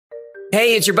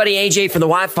Hey, it's your buddy AJ from the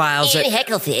Y-Files. And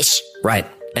Hecklefish. Right,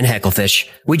 and Hecklefish.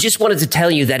 We just wanted to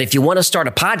tell you that if you want to start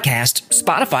a podcast,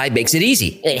 Spotify makes it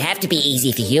easy. It'd have to be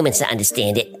easy for humans to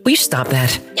understand it. Will you stop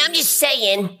that? I'm just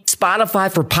saying.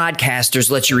 Spotify for podcasters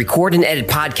lets you record and edit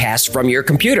podcasts from your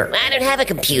computer. I don't have a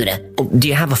computer. Do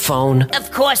you have a phone?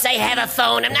 Of course I have a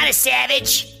phone. I'm not a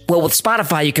savage. Well, with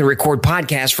Spotify, you can record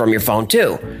podcasts from your phone,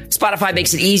 too. Spotify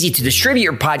makes it easy to distribute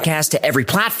your podcast to every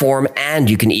platform, and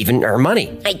you can even earn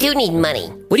money. I do need money.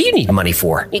 What do you need money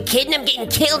for? You kidding? I'm getting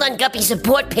killed on Guppy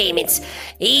support payments.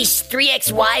 These 3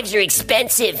 ex-wives are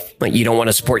expensive. What, you don't want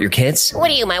to support your kids? What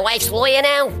are you, my wife's lawyer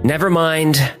now? Never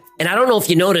mind. And I don't know if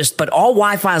you noticed, but all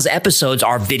Y-Files episodes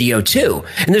are video, too.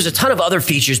 And there's a ton of other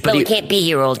features, but... Well, we can't be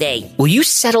here all day. Will you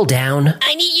settle down?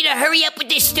 I need you to hurry up with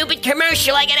this stupid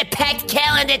commercial. I got a packed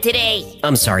calendar today.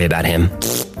 I'm sorry about him.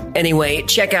 Anyway,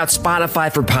 check out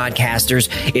Spotify for podcasters.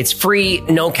 It's free,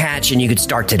 no catch, and you could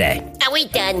start today. Are we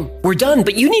done? We're done,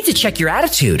 but you need to check your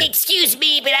attitude. Excuse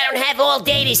me, but I don't have all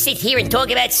day to sit here and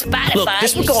talk about Spotify. Look,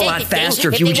 this would go a lot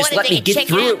faster if you would just let me get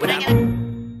through it without...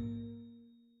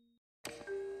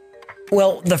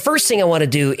 Well, the first thing I want to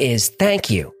do is thank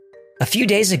you. A few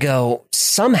days ago,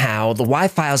 somehow, the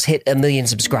Y-Files hit 1 million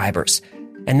subscribers.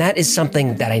 And that is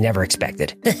something that I never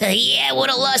expected. Yeah, I would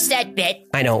have lost that bet.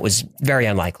 I know, it was very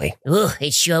unlikely. Ooh,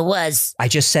 it sure was. I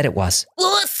just said it was.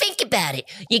 Well, think about it.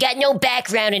 You got no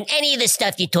background in any of the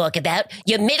stuff you talk about.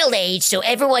 You're middle-aged, so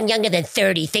everyone younger than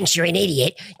 30 thinks you're an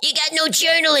idiot. You got no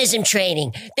journalism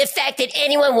training. The fact that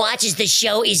anyone watches the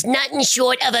show is nothing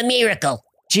short of a miracle.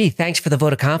 Gee, thanks for the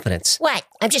vote of confidence. What?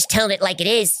 I'm just telling it like it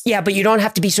is. Yeah, but you don't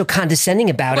have to be so condescending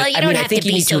about it. I think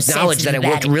you need to acknowledge that I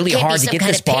worked really hard to get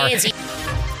this far.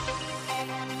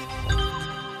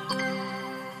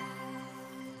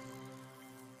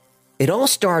 It all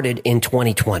started in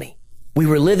 2020. We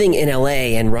were living in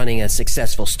LA and running a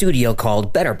successful studio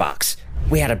called BetterBox.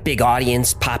 We had a big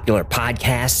audience, popular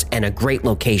podcasts, and a great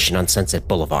location on Sunset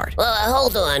Boulevard. Well,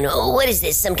 hold on. What is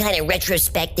this, some kind of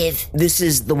retrospective? This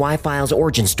is the Y-Files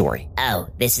origin story. Oh,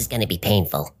 this is going to be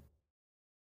painful.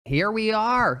 Here we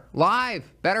are, live,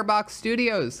 BetterBox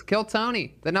Studios, Kill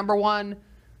Tony,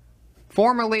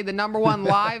 formerly the number one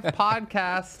live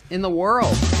podcast in the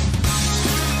world.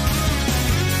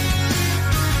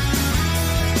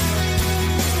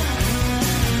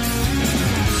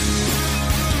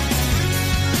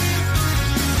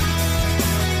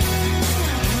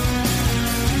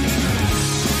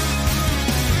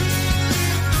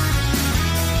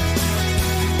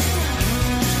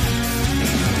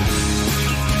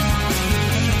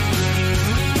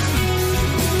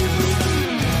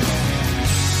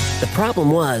 The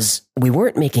problem was, we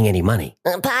weren't making any money.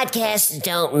 Podcasts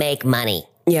don't make money.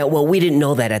 Yeah, well, we didn't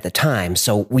know that at the time,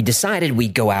 so we decided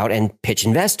we'd go out and pitch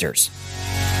investors.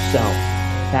 So,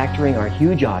 factoring our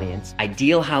huge audience,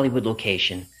 ideal Hollywood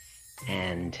location,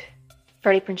 and...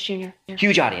 Freddie Prinze Jr.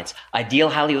 Huge audience, ideal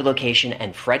Hollywood location,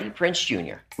 and Freddie Prinze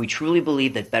Jr. We truly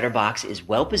believe that BetterBox is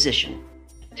well-positioned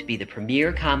to be the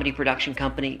premier comedy production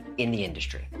company in the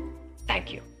industry.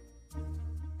 Thank you.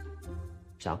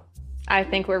 So? I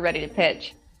think we're ready to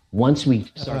pitch. Once we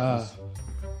start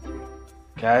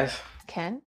Guys?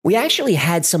 Ken? We actually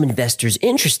had some investors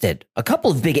interested, a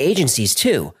couple of big agencies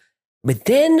too. But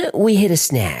then we hit a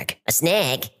snag. A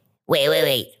snag?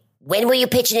 Wait. When were you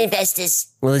pitching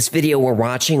investors? Well, this video we're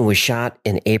watching was shot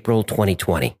in April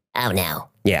 2020. Oh, no.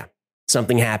 Yeah.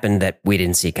 Something happened that we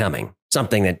didn't see coming.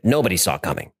 Something that nobody saw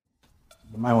coming.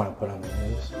 You might want to put on the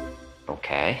news.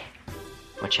 Okay.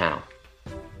 What channel?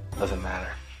 Doesn't matter.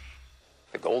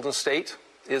 The Golden State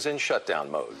is in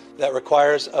shutdown mode. That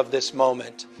requires of this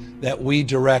moment that we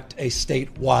direct a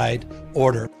statewide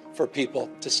order for people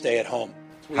to stay at home.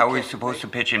 How are we supposed to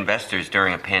pitch investors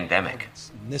during a pandemic?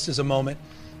 And this is a moment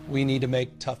we need to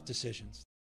make tough decisions.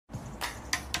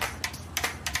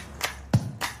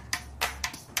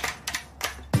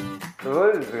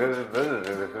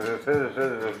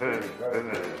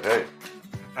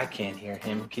 I can't hear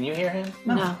him. Can you hear him?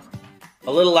 No.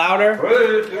 A little louder?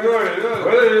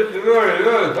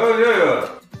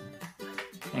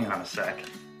 Hang on a sec.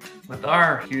 With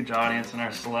our huge audience and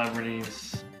our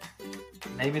celebrities,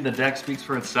 maybe the deck speaks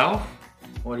for itself?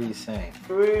 What are you saying?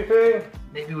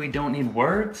 Maybe we don't need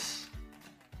words?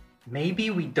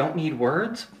 Maybe we don't need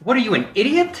words? What are you, an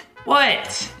idiot?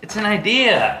 What? It's an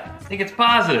idea. I think it's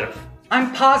positive.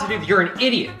 I'm positive you're an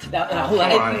idiot. Now, hold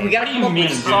on. We gotta come up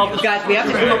with something. Guys, we have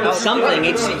to come up with something. We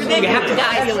have to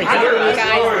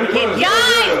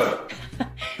Guys!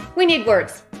 We need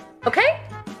words. Okay?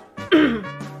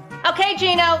 Okay,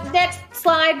 Gino. Next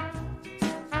slide.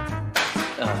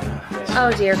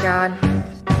 Oh, dear God.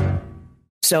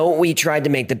 So we tried to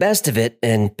make the best of it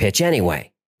and pitch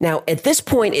anyway. Now, at this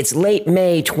point, it's late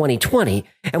May 2020,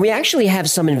 and we actually have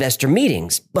some investor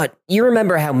meetings, but you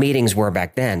remember how meetings were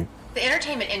back then. The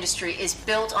entertainment industry is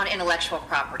built on intellectual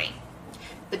property.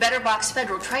 The BetterBox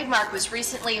federal trademark was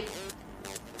recently...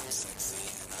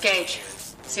 Gage,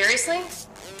 seriously?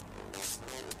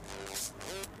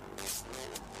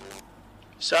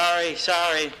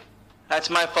 Sorry. That's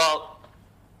my fault.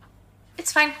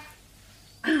 It's fine.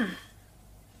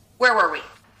 Where were we?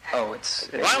 Oh, it's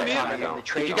Did you guys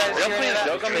hear that?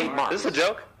 Joke on me? This is a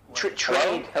joke?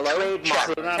 Trade. Hello? Check.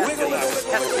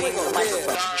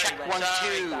 Check 1,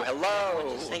 2.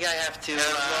 Hello. I think I have to,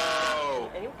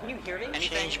 Can you hear me?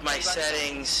 change my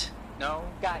settings. No?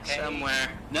 Somewhere.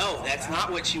 No, that's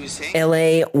not what she was saying.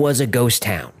 LA was a ghost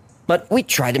town, but we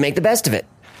tried to make the best of it.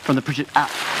 From the project.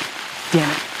 Damn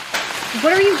it.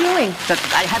 What are you doing?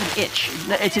 I have an itch.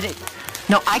 It's an itch.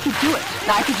 No, I could do it.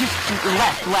 No, I could just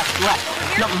left.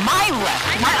 No, my left.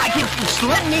 I can just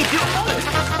let me do it.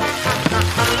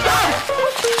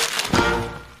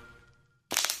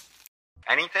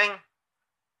 Anything?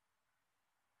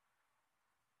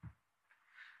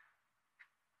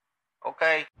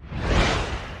 Okay.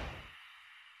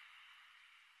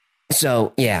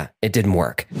 So, yeah, it didn't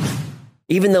work.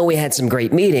 Even though we had some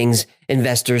great meetings,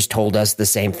 investors told us the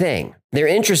same thing. They're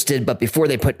interested, but before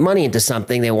they put money into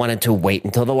something, they wanted to wait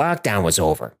until the lockdown was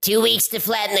over. 2 weeks to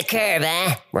flatten the curve,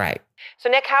 huh? Right. So,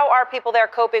 Nick, how are people there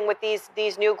coping with these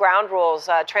new ground rules,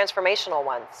 transformational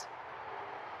ones?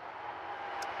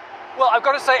 Well, I've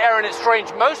got to say, Erin, it's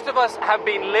strange. Most of us have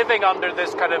been living under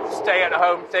this kind of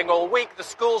stay-at-home thing all week. The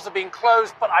schools have been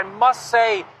closed, but I must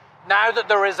say, now that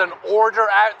there is an order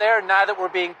out there, now that we're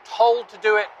being told to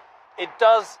do it, it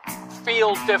does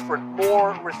feel different,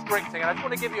 more restricting. And I just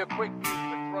want to give you a quick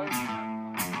pros.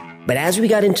 But as we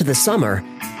got into the summer,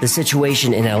 the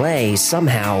situation in LA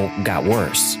somehow got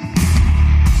worse.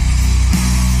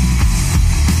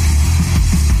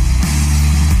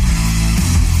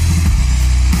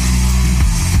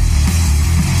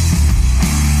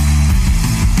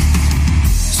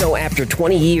 So after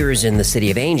 20 years in the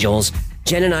City of Angels,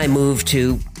 Jen and I moved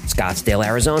to Scottsdale,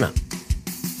 Arizona.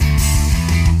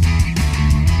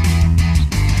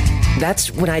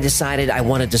 That's when I decided I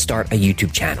wanted to start a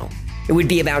YouTube channel. It would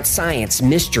be about science,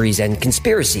 mysteries, and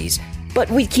conspiracies, but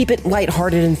we'd keep it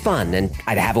lighthearted and fun, and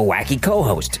I'd have a wacky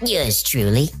co-host. Yours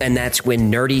truly. And that's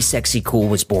when Nerdy Sexy Cool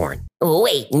was born. Oh,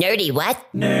 wait, nerdy what?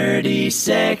 Nerdy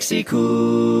Sexy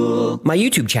Cool. My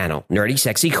YouTube channel, Nerdy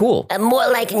Sexy Cool. More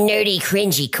like nerdy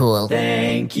cringy cool.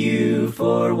 Thank you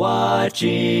for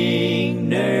watching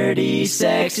Nerdy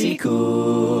Sexy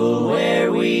Cool,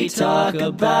 where we talk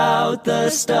about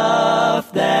the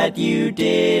stuff that you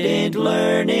didn't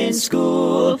learn in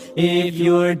school. If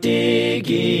you're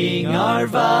digging our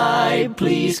vibe,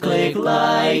 please click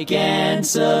like and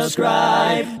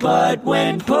subscribe. But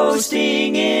when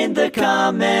posting in the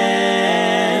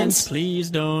comments, please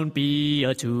don't be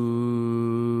a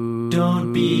tool.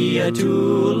 Don't be a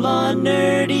tool on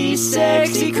Nerdy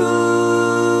Sexy Cool.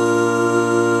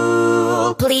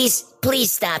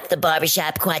 Please stop the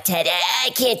barbershop quartet. I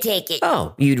can't take it.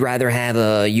 Oh, you'd rather have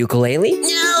a ukulele?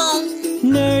 No!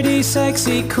 Nerdy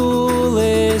Sexy Cool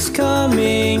is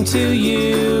coming to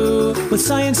you with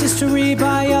science, history,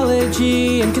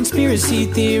 biology, and conspiracy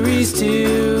theories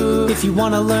too. If you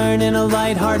want to learn in a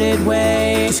lighthearted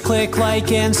way, just click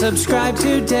like and subscribe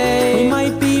today. We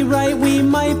might be right, we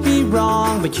might be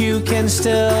wrong, but you can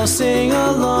still sing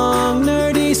along.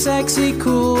 Nerdy Sexy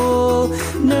Cool,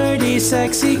 Nerdy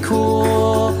Sexy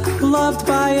Cool, loved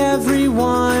by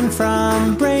everyone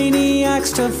from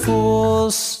brainiacs to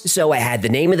fools. So I had the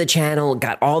name of the channel,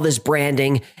 got all this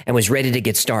branding, and was ready to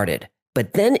get started.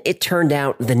 But then it turned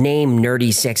out the name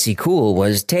Nerdy Sexy Cool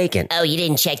was taken. Oh, you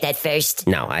didn't check that first?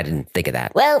 No, I didn't think of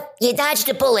that. Well, you dodged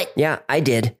a bullet. Yeah, I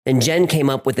did. And Jen came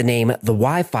up with the name The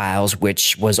Y-Files,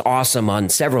 which was awesome on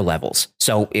several levels.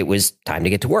 So it was time to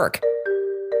get to work.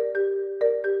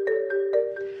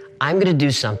 I'm going to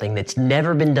do something that's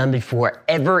never been done before,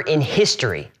 ever in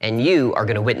history, and you are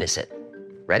going to witness it.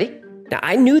 Ready? Now,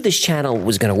 I knew this channel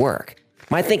was going to work.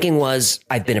 My thinking was,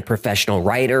 I've been a professional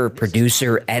writer,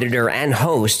 producer, editor, and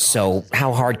host, so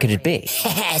how hard could it be?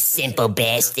 Simple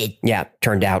bastard. Yeah,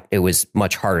 turned out it was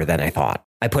much harder than I thought.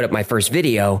 I put up my first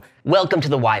video, Welcome to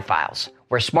the Y-Files,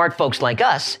 where smart folks like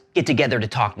us get together to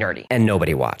talk nerdy. And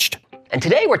nobody watched. And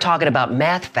today we're talking about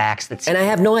math facts and I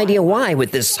have no idea why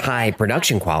with this high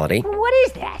production quality. What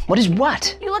is that? What is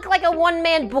what? You look like a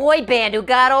one-man boy band who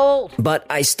got old. But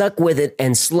I stuck with it,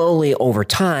 and slowly over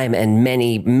time and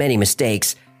many, many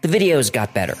mistakes, the videos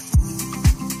got better.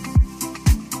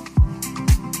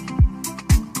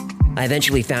 I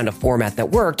eventually found a format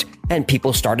that worked, and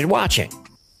people started watching.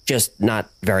 Just not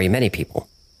very many people.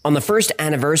 On the first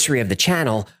anniversary of the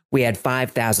channel, we had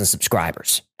 5,000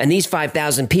 subscribers. And these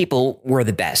 5,000 people were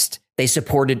the best. They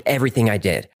supported everything I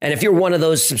did. And if you're one of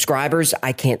those subscribers,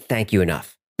 I can't thank you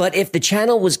enough. But if the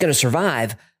channel was going to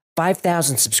survive,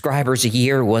 5,000 subscribers a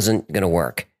year wasn't going to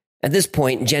work. At this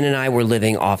point, Jen and I were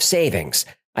living off savings.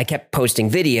 I kept posting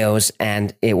videos,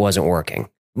 and it wasn't working.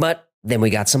 But then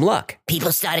we got some luck.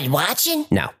 People started watching?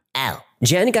 No. Oh.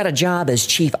 Jen got a job as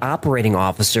chief operating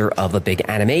officer of a big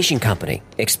animation company,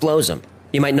 Explosm.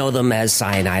 You might know them as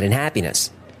Cyanide and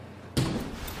Happiness.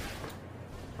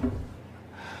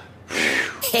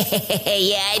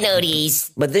 Yeah, I know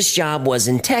these. But this job was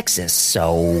in Texas,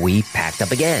 so we packed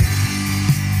up again.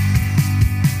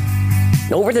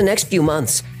 Over the next few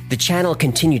months, the channel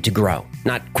continued to grow.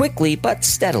 Not quickly, but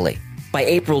steadily. By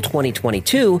April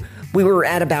 2022, we were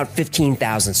at about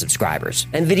 15,000 subscribers,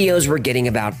 and videos were getting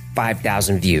about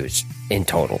 5,000 views in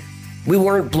total. We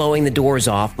weren't blowing the doors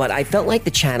off, but I felt like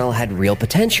the channel had real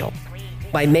potential.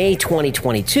 By May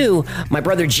 2022, my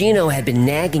brother Gino had been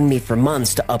nagging me for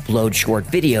months to upload short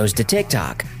videos to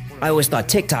TikTok. I always thought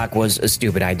TikTok was a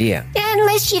stupid idea.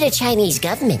 Unless you're the Chinese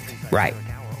government. Right.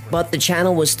 But the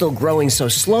channel was still growing so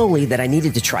slowly that I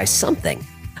needed to try something.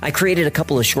 I created a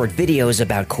couple of short videos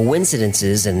about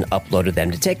coincidences and uploaded them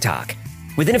to TikTok.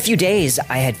 Within a few days,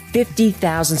 I had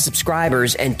 50,000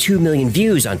 subscribers and 2 million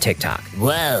views on TikTok.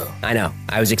 Whoa. I know,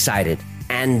 I was excited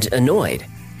and annoyed.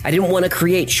 I didn't want to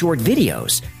create short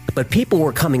videos, but people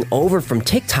were coming over from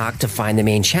TikTok to find the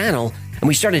main channel, and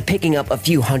we started picking up a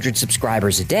few hundred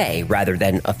subscribers a day rather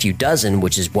than a few dozen,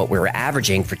 which is what we were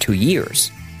averaging for 2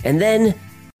 years. And then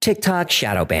TikTok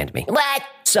shadow banned me. What?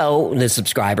 So the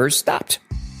subscribers stopped.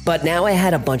 But now I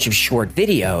had a bunch of short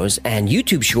videos, and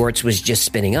YouTube Shorts was just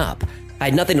spinning up. I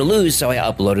had nothing to lose, so I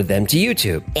uploaded them to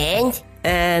YouTube.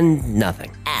 And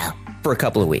nothing. Oh. For a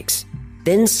couple of weeks.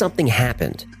 Then something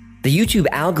happened. The YouTube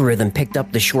algorithm picked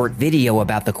up the short video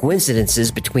about the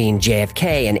coincidences between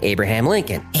JFK and Abraham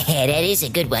Lincoln. That is a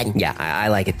good one. Yeah, I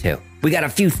like it too. We got a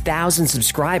few thousand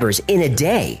subscribers in a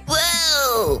day.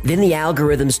 Whoa! Then the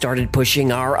algorithm started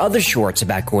pushing our other shorts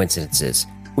about coincidences.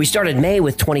 We started May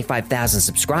with 25,000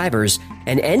 subscribers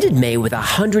and ended May with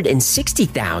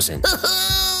 160,000.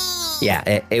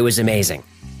 Yeah, it was amazing.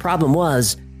 Problem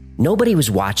was, nobody was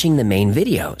watching the main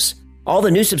videos. All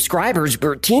the new subscribers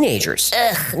were teenagers.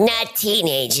 Ugh, not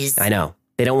teenagers. I know.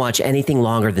 They don't watch anything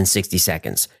longer than 60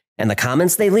 seconds. And the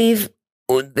comments they leave,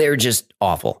 they're just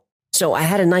awful. So I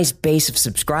had a nice base of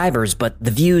subscribers, but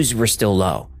the views were still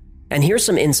low. And here's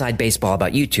some inside baseball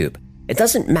about YouTube. It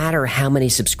doesn't matter how many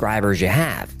subscribers you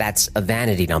have. That's a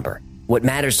vanity number. What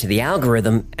matters to the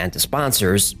algorithm and to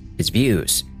sponsors is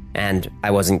views. And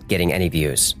I wasn't getting any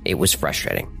views. It was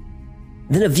frustrating.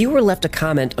 Then a viewer left a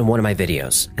comment on one of my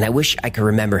videos, and I wish I could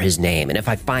remember his name, and if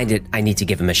I find it, I need to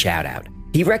give him a shout out.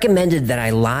 He recommended that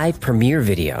I live premiere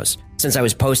videos. Since I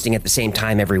was posting at the same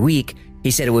time every week,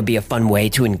 he said it would be a fun way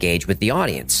to engage with the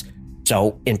audience.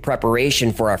 So, in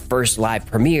preparation for our first live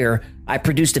premiere, I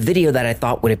produced a video that I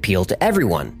thought would appeal to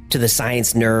everyone, to the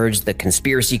science nerds, the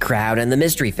conspiracy crowd, and the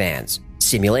mystery fans,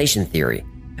 Simulation Theory.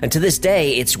 And to this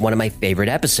day, it's one of my favorite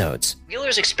episodes.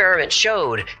 Wheeler's experiment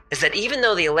showed is that even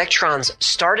though the electrons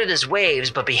started as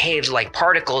waves but behaved like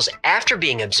particles after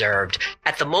being observed,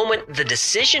 at the moment the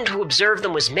decision to observe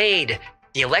them was made,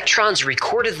 the electrons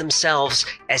recorded themselves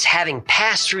as having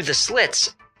passed through the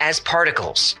slits as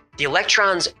particles. The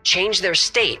electrons changed their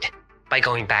state by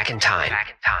going back in time.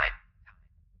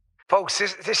 Folks,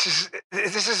 this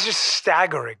is just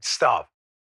staggering stuff.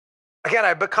 Again,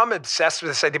 I've become obsessed with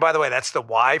this idea. By the way, that's the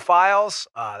Y Files.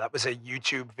 That was a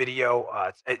YouTube video.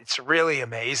 It's really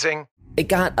amazing. It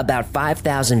got about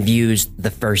 5,000 views the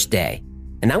first day.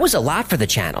 And that was a lot for the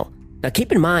channel. Now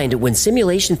keep in mind, when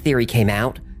Simulation Theory came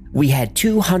out, we had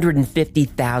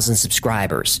 250,000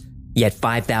 subscribers. Yet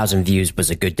 5,000 views was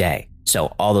a good day.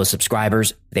 So all those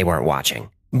subscribers, they weren't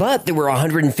watching. But there were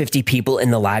 150 people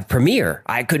in the live premiere.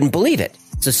 I couldn't believe it.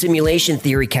 So Simulation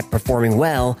Theory kept performing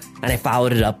well, and I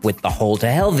followed it up with the Hole to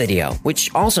Hell video,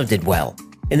 which also did well.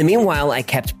 In the meanwhile, I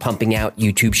kept pumping out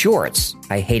YouTube Shorts.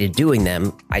 I hated doing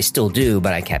them. I still do,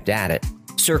 but I kept at it.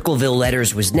 Circleville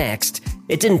Letters was next.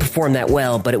 It didn't perform that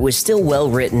well, but it was still well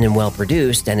written and well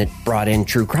produced, and it brought in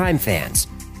true crime fans.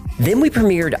 Then we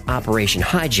premiered Operation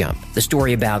High Jump, the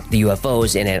story about the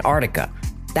UFOs in Antarctica.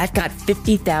 That got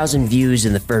 50,000 views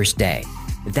in the first day.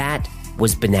 That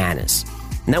was bananas.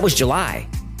 And that was July.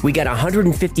 We got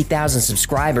 150,000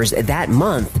 subscribers that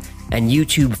month, and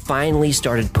YouTube finally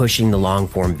started pushing the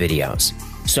long-form videos.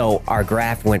 So our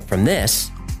graph went from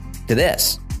this to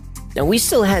this. Now, we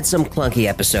still had some clunky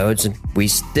episodes, and we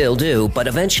still do, but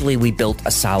eventually we built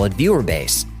a solid viewer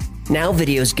base. Now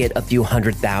videos get a few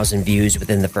 100,000 views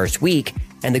within the first week,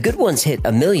 and the good ones hit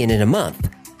 1 million in a month.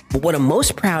 But what I'm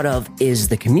most proud of is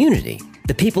the community,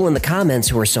 the people in the comments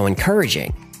who are so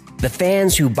encouraging, the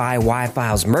fans who buy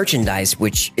Y-Files merchandise,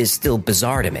 which is still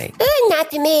bizarre to me. Not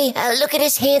to me. Look at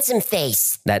his handsome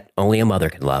face. That only a mother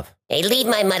can love. Hey, leave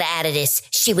my mother out of this.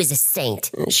 She was a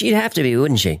saint. She'd have to be,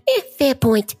 wouldn't she? Fair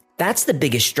point. That's the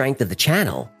biggest strength of the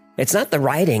channel. It's not the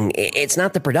writing, it's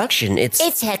not the production, it's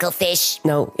Hecklefish.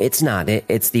 No, it's not.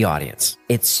 It's the audience.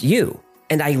 It's you.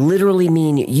 And I literally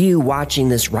mean you watching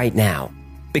this right now.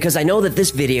 Because I know that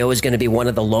this video is going to be one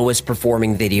of the lowest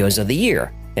performing videos of the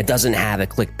year. It doesn't have a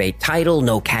clickbait title,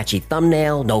 no catchy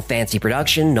thumbnail, no fancy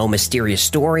production, no mysterious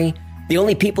story. The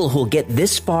only people who'll get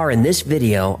this far in this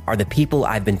video are the people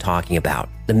I've been talking about,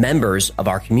 the members of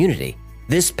our community.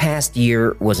 This past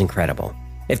year was incredible.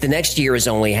 If the next year is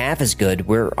only half as good,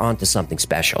 we're on to something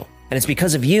special. And it's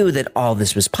because of you that all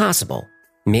this was possible.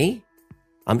 Me?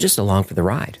 I'm just along for the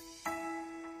ride.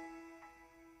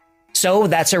 So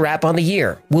that's a wrap on the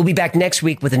year. We'll be back next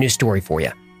week with a new story for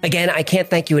you. Again, I can't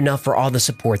thank you enough for all the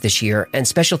support this year, and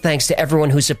special thanks to everyone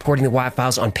who's supporting the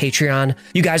Y-Files on Patreon.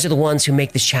 You guys are the ones who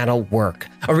make this channel work.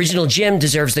 Original Jim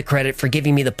deserves the credit for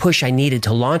giving me the push I needed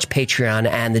to launch Patreon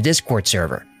and the Discord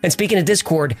server. And speaking of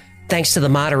Discord, thanks to the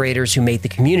moderators who made the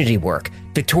community work.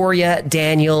 Victoria,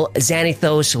 Daniel,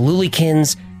 Xanathos,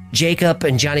 Lulykins, Jacob,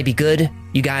 and Johnny Be Good.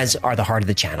 You guys are the heart of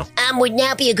the channel. Would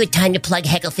now be a good time to plug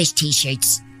Hecklefish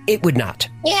t-shirts? It would not.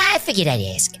 Yeah, I figured I'd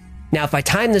ask. Now, if I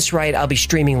time this right, I'll be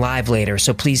streaming live later,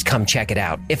 so please come check it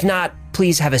out. If not,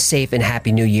 please have a safe and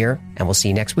happy new year, and we'll see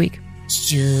you next week.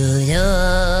 Should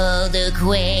old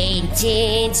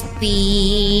acquaintance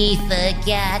be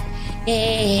forgot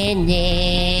and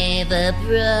never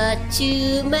brought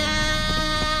to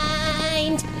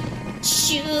mind?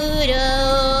 Should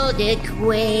old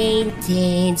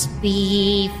acquaintance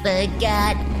be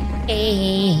forgot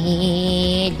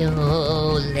and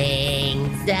old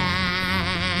lang syne?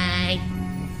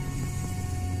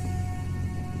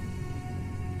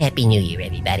 Happy New Year,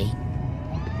 everybody.